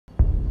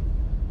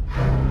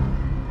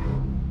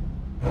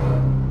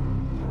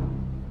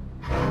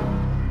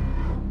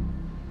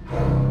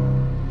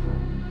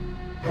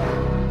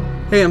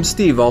Hey, I'm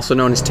Steve, also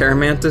known as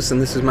TerraMantis,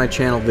 and this is my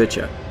channel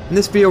ViiTCHA. In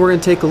this video we're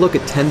going to take a look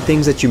at 10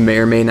 things that you may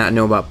or may not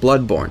know about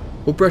Bloodborne.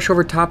 We'll brush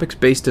over topics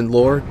based in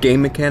lore,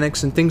 game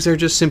mechanics, and things that are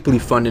just simply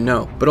fun to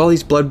know. But all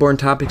these Bloodborne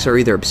topics are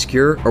either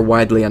obscure or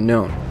widely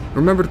unknown.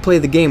 Remember to play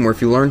the game where if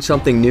you learn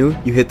something new,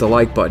 you hit the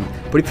like button.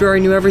 But if you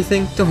already knew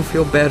everything, don't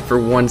feel bad for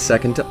 1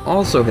 second to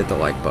also hit the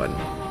like button.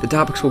 The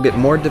topics will get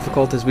more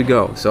difficult as we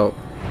go, so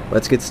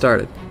let's get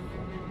started.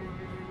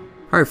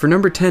 Alright, for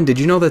number 10, did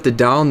you know that the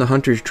doll in the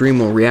hunter's dream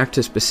will react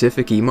to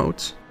specific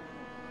emotes?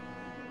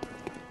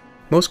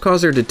 Most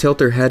cause her to tilt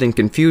her head in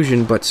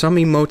confusion, but some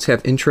emotes have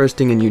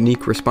interesting and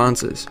unique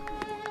responses.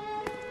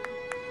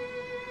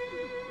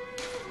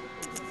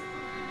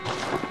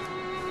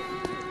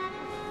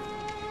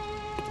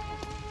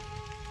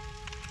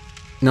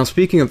 Now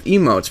speaking of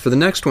emotes, for the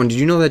next one, did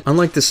you know that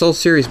unlike the Soul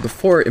series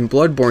before, in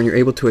Bloodborne you're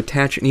able to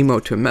attach an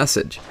emote to a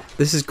message?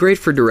 This is great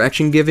for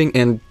direction giving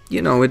and,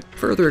 you know, it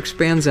further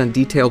expands on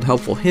detailed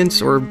helpful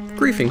hints or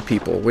griefing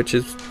people, which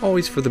is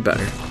always for the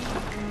better.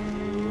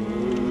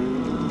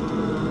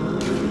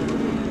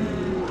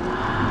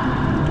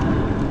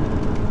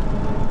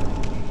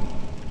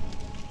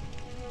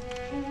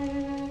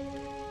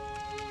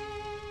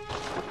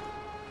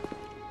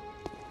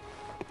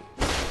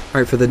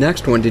 Alright, for the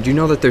next one, did you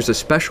know that there's a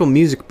special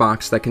music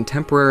box that can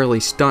temporarily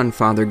stun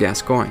Father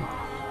Gascoigne?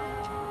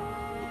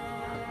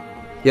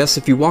 Yes,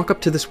 if you walk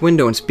up to this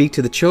window and speak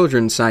to the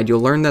children inside,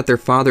 you'll learn that their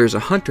father is a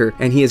hunter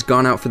and he has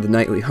gone out for the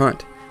nightly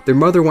hunt. Their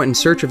mother went in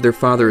search of their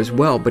father as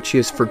well, but she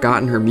has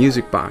forgotten her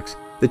music box.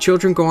 The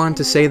children go on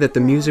to say that the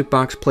music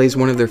box plays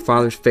one of their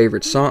father's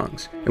favorite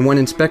songs, and when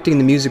inspecting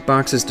the music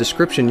box's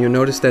description, you'll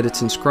notice that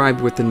it's inscribed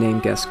with the name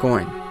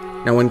Gascoigne.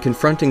 Now when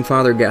confronting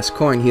Father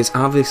Gascoigne, he is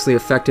obviously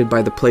affected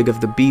by the plague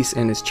of the beast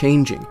and is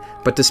changing,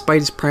 but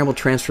despite his primal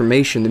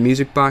transformation, the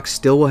music box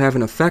still will have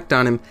an effect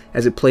on him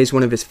as it plays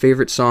one of his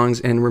favorite songs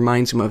and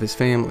reminds him of his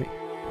family.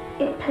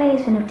 It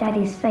plays one of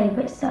Daddy's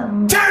favorite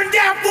songs. Turn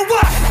down for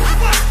what?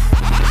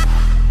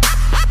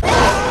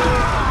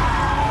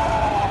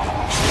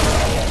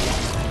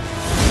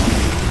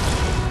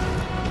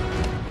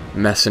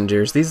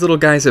 Messengers. These little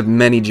guys have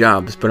many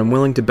jobs, but I'm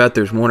willing to bet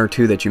there's one or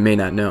two that you may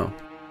not know.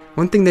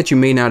 One thing that you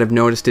may not have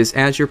noticed is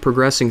as you're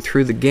progressing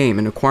through the game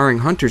and acquiring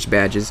hunter's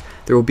badges,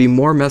 there will be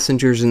more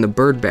messengers in the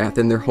bird bath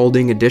and they're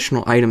holding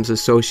additional items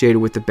associated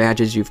with the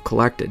badges you've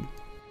collected.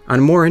 On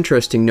a more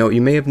interesting note,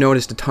 you may have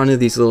noticed a ton of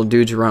these little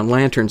dudes around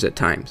lanterns at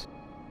times.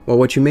 Well,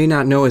 what you may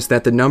not know is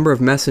that the number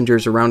of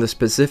messengers around a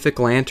specific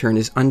lantern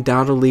is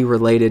undoubtedly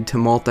related to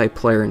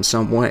multiplayer in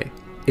some way.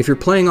 If you're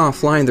playing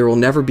offline, there will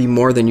never be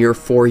more than your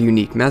 4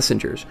 unique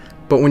messengers,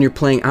 but when you're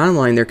playing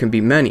online, there can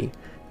be many.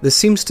 This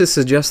seems to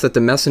suggest that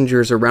the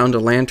messengers around a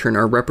lantern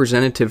are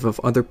representative of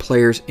other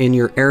players in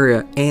your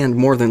area and,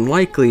 more than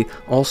likely,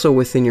 also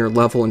within your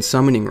level and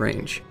summoning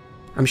range.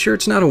 I'm sure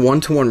it's not a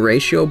 1-to-1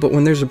 ratio, but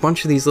when there's a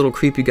bunch of these little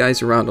creepy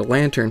guys around a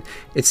lantern,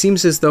 it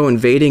seems as though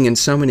invading and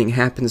summoning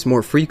happens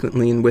more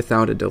frequently and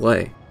without a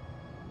delay.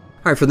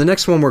 Alright, for the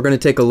next one we're going to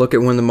take a look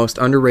at one of the most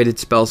underrated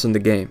spells in the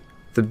game,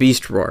 the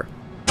Beast Roar.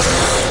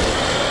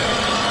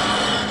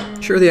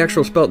 Sure, the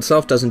actual spell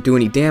itself doesn't do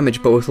any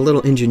damage, but with a little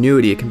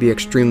ingenuity it can be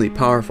extremely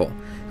powerful.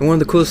 And one of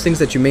the coolest things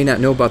that you may not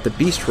know about the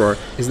Beast Roar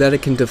is that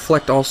it can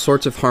deflect all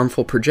sorts of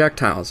harmful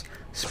projectiles.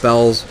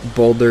 Spells,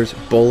 boulders,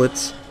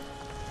 bullets.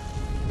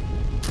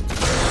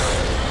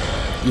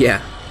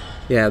 Yeah,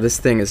 this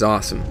thing is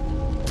awesome.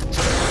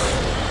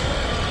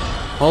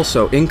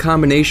 Also, in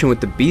combination with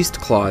the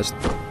Beast Claws,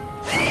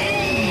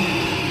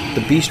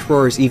 the Beast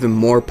Roar is even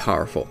more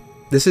powerful.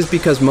 This is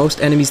because most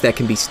enemies that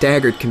can be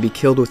staggered can be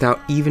killed without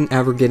even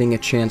ever getting a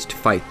chance to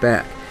fight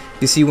back.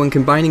 You see, when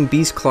combining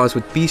Beast Claws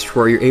with Beast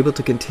Roar, you're able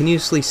to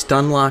continuously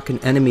stun lock an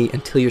enemy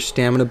until your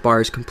stamina bar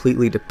is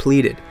completely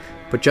depleted.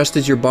 But just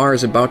as your bar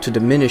is about to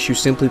diminish, you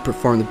simply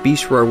perform the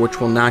Beast Roar,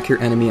 which will knock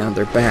your enemy on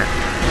their back.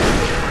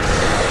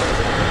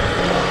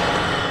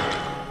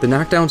 The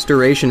knockdown's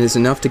duration is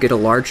enough to get a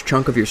large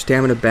chunk of your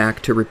stamina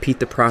back to repeat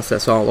the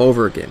process all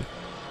over again.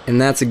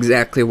 And that's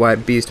exactly why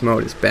Beast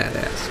Mode is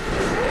badass.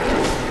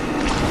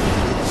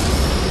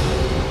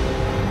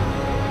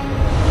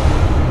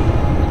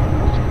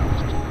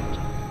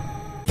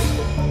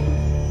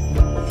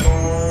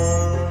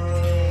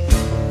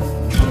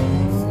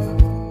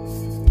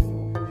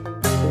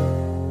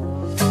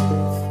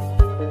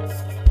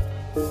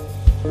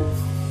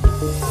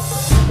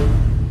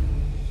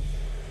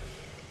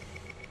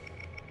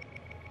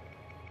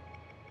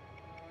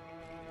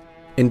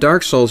 In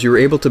Dark Souls, you were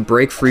able to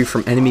break free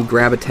from enemy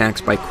grab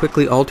attacks by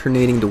quickly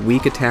alternating the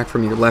weak attack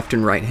from your left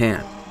and right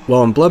hand.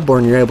 Well, in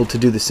Bloodborne, you're able to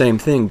do the same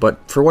thing, but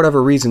for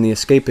whatever reason, the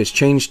escape has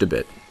changed a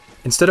bit.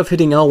 Instead of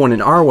hitting L1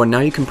 and R1,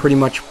 now you can pretty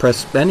much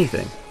press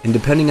anything, and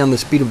depending on the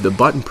speed of the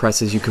button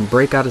presses, you can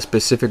break out of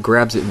specific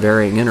grabs at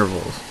varying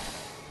intervals.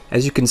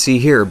 As you can see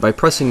here, by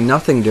pressing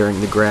nothing during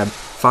the grab,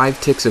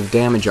 5 ticks of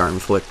damage are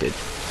inflicted.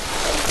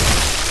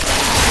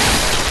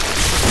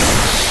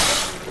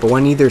 But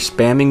when either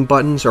spamming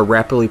buttons or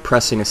rapidly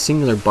pressing a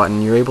singular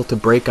button, you're able to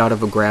break out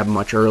of a grab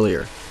much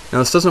earlier. Now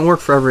this doesn't work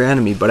for every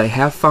enemy, but I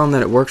have found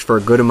that it works for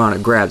a good amount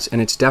of grabs,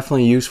 and it's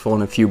definitely useful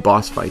in a few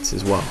boss fights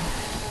as well.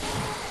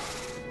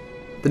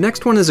 The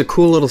next one is a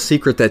cool little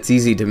secret that's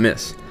easy to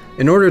miss.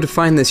 In order to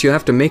find this, you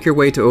have to make your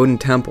way to Odin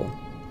Temple.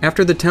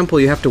 After the temple,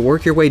 you have to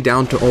work your way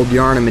down to Old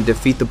Yharnam and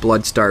defeat the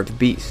blood-starved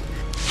beast.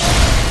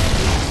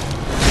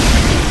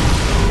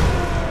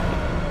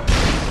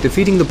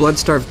 Defeating the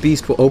blood-starved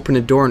beast will open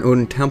a door in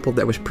Odin Temple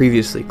that was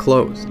previously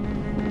closed.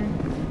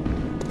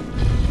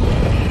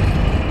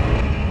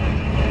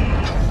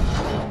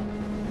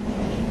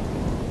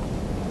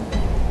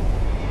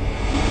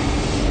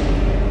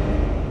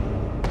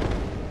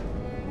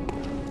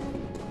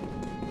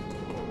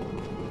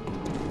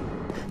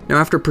 Now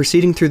after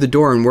proceeding through the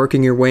door and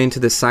working your way into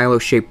the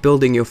silo-shaped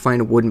building, you'll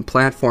find a wooden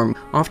platform.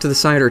 Off to the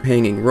side are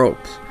hanging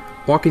ropes.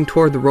 Walking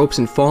toward the ropes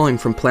and falling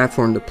from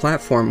platform to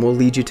platform will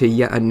lead you to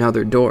yet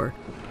another door.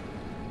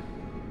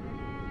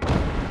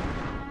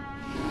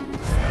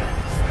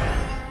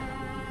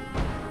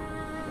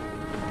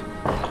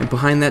 And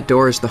behind that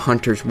door is the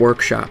Hunter's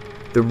Workshop,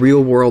 the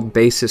real-world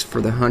basis for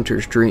the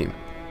Hunter's dream.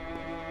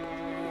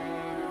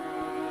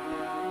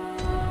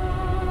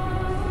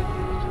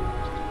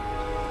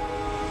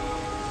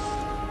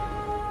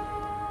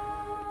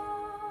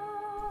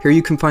 Here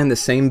you can find the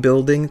same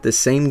building, the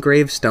same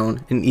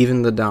gravestone, and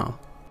even the doll.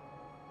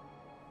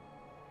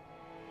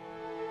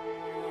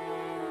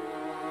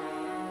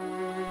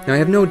 Now I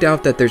have no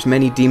doubt that there's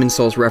many Demon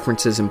Souls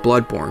references in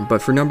Bloodborne, but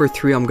for number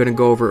 3 I'm going to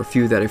go over a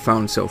few that I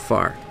found so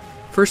far.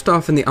 First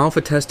off, in the alpha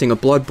testing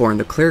of Bloodborne,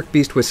 the Cleric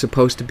Beast was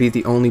supposed to be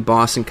the only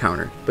boss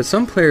encounter, but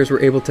some players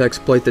were able to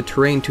exploit the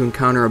terrain to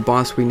encounter a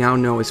boss we now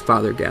know as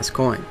Father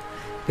Gascoigne.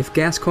 If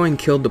Gascoigne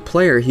killed the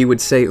player, he would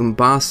say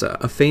Umbasa,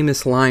 a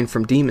famous line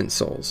from Demon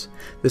Souls.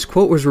 This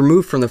quote was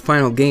removed from the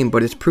final game,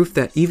 but it's proof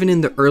that even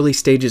in the early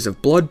stages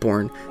of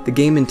Bloodborne, the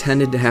game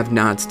intended to have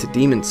nods to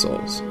Demon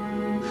Souls.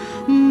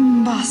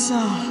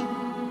 Umbasa.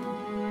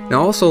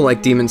 Now also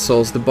like Demon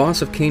Souls, the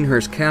boss of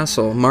Cainhurst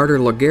Castle, Martyr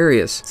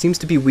Logarius, seems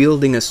to be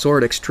wielding a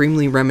sword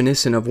extremely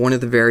reminiscent of one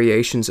of the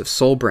variations of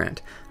Soulbrand,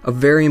 a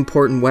very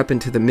important weapon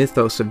to the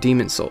mythos of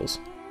Demon Souls.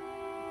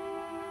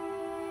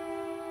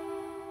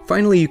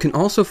 Finally, you can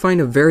also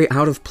find a very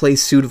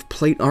out-of-place suit of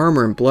plate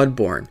armor in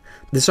Bloodborne.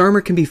 This armor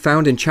can be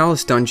found in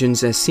Chalice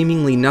dungeons as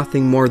seemingly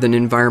nothing more than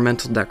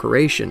environmental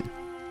decoration.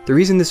 The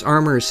reason this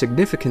armor is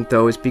significant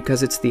though is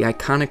because it's the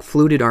iconic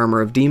fluted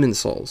armor of Demon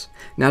Souls.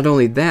 Not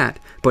only that,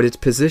 but its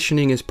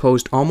positioning is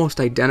posed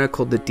almost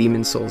identical to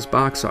Demon Souls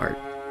box art.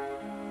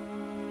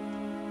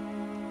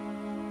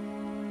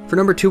 For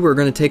number 2, we're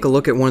going to take a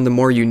look at one of the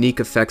more unique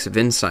effects of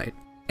insight.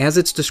 As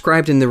it's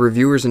described in the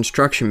reviewer's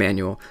instruction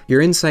manual,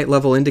 your insight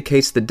level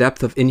indicates the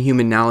depth of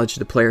inhuman knowledge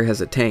the player has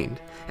attained.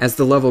 As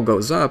the level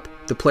goes up,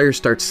 the player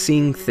starts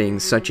seeing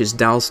things such as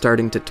dolls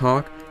starting to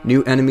talk,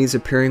 new enemies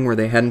appearing where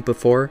they hadn't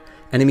before,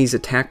 enemies'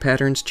 attack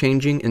patterns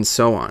changing, and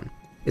so on.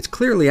 It's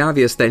clearly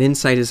obvious that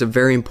insight is a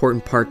very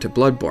important part to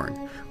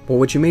Bloodborne, but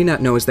what you may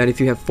not know is that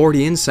if you have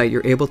 40 insight,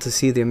 you're able to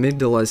see the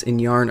amygdalas in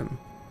Yharnam.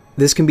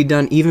 This can be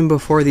done even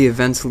before the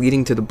events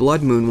leading to the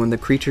Blood Moon, when the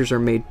creatures are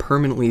made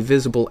permanently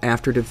visible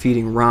after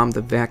defeating Rom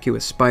the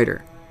vacuous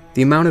spider.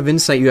 The amount of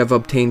insight you have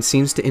obtained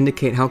seems to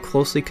indicate how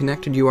closely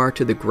connected you are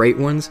to the Great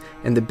Ones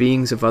and the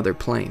beings of other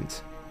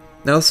planes.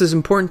 Now this is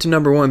important to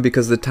number 1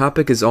 because the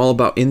topic is all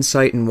about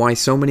insight and why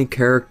so many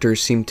characters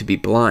seem to be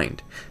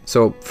blind.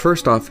 So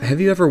first off,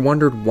 have you ever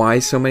wondered why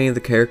so many of the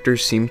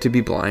characters seem to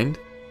be blind?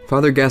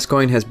 Father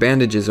Gascoigne has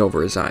bandages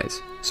over his eyes,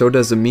 so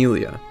does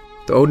Amelia.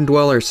 The Odin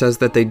Dweller says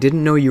that they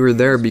didn't know you were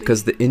there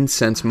because the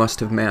incense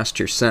must have masked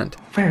your scent.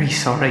 Very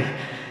sorry.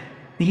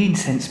 The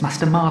incense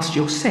must have masked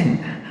your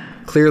scent.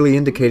 Clearly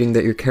indicating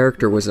that your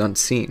character was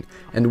unseen.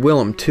 And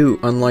Willem, too,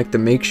 unlike the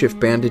makeshift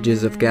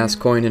bandages of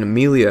Gascoigne and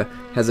Amelia,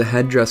 has a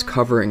headdress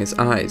covering his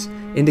eyes,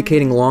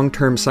 indicating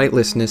long-term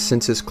sightlessness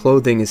since his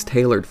clothing is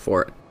tailored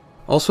for it.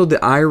 Also,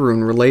 the eye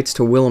rune relates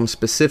to Willem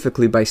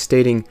specifically by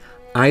stating,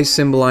 "Eyes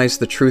symbolize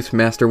the truth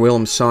Master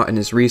Willem sought in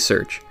his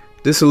research."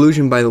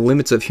 Disillusioned by the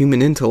limits of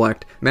human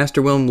intellect,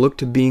 Master Willem looked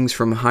to beings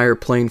from a higher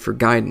plane for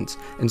guidance,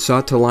 and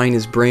sought to line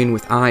his brain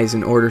with eyes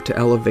in order to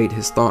elevate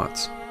his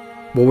thoughts.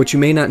 Well, what you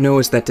may not know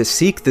is that to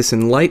seek this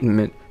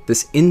enlightenment,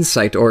 this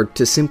insight, or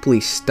to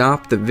simply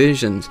stop the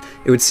visions,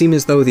 it would seem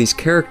as though these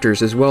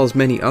characters, as well as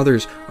many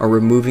others, are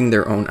removing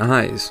their own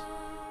eyes.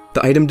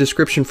 The item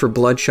description for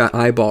Bloodshot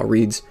Eyeball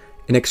reads,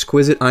 "An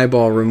exquisite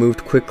eyeball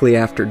removed quickly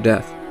after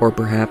death, or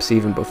perhaps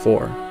even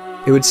before."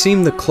 It would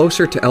seem the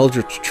closer to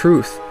Eldritch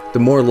truth, the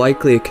more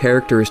likely a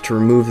character is to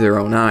remove their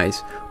own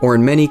eyes, or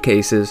in many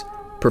cases,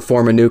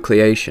 perform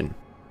enucleation.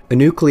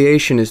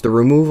 Enucleation is the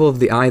removal of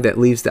the eye that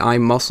leaves the eye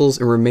muscles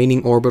and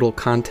remaining orbital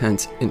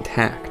contents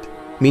intact,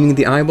 meaning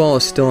the eyeball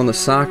is still in the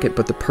socket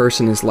but the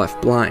person is left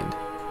blind.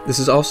 This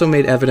is also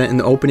made evident in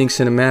the opening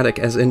cinematic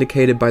as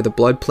indicated by the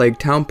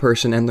blood-plagued town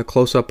person and the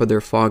close-up of their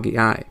foggy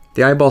eye.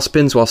 The eyeball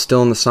spins while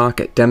still in the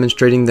socket,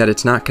 demonstrating that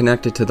it's not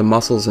connected to the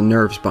muscles and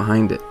nerves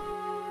behind it.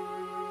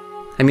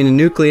 I mean,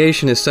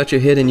 enucleation is such a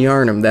hit in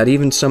Yharnam that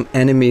even some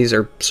enemies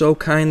are so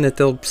kind that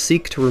they'll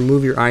seek to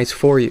remove your eyes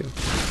for you.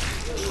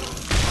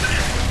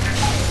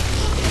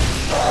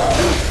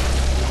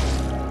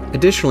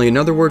 Additionally,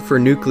 another word for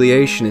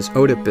enucleation is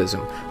otipism,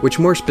 which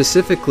more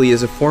specifically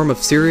is a form of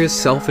serious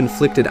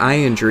self-inflicted eye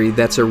injury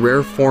that's a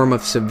rare form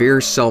of severe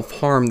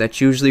self-harm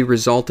that's usually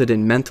resulted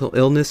in mental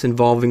illness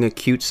involving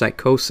acute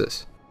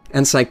psychosis.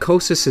 And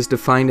psychosis is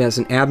defined as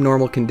an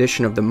abnormal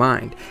condition of the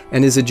mind,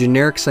 and is a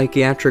generic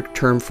psychiatric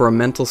term for a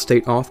mental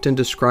state often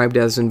described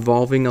as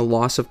involving a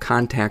loss of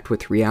contact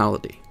with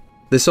reality.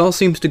 This all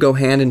seems to go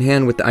hand in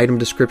hand with the item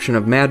description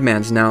of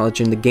Madman's knowledge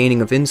and the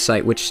gaining of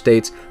insight, which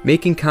states,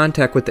 making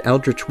contact with the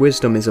eldritch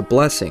wisdom is a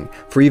blessing,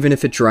 for even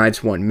if it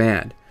drives one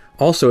mad.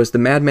 Also, as the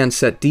Madman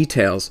set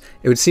details,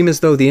 it would seem as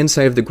though the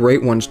insight of the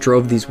Great Ones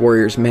drove these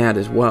warriors mad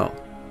as well.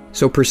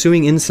 So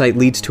pursuing insight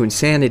leads to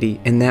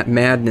insanity, and that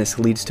madness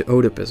leads to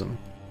otipism.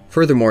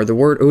 Furthermore, the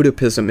word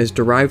otipism is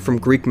derived from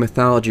Greek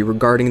mythology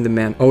regarding the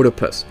man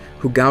Oedipus,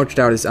 who gouged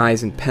out his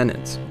eyes in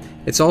penance.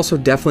 It's also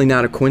definitely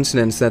not a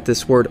coincidence that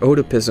this word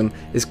otipism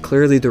is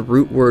clearly the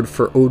root word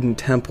for Odin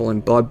Temple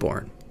in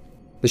Bloodborne.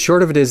 The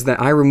short of it is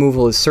that eye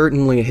removal is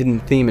certainly a hidden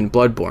theme in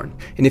Bloodborne,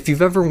 and if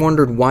you've ever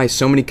wondered why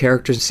so many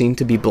characters seem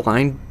to be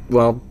blind,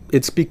 well,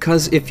 it's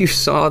because if you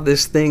saw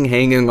this thing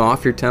hanging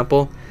off your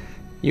temple,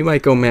 you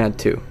might go mad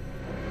too.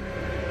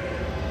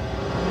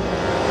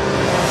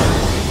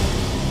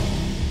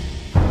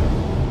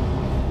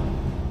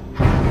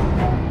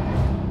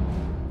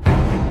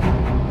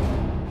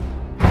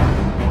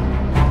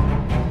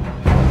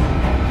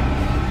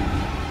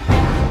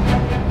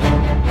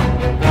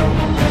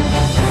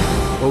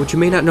 What you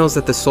may not know is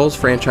that the Souls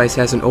franchise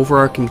has an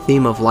overarching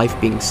theme of life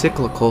being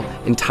cyclical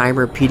and time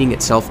repeating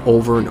itself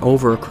over and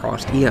over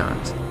across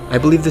eons. I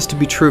believe this to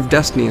be true of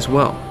Destiny as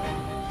well.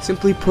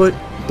 Simply put,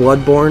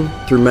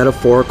 Bloodborne, through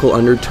metaphorical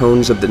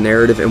undertones of the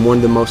narrative and one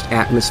of the most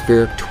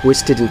atmospheric,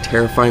 twisted, and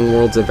terrifying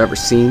worlds I've ever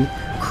seen,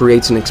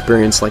 creates an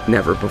experience like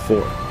never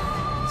before.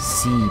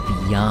 See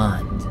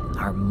beyond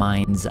our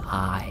mind's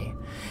eye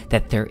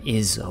that there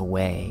is a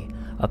way.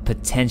 A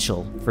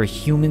potential for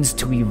humans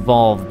to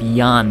evolve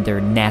beyond their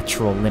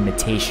natural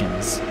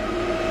limitations.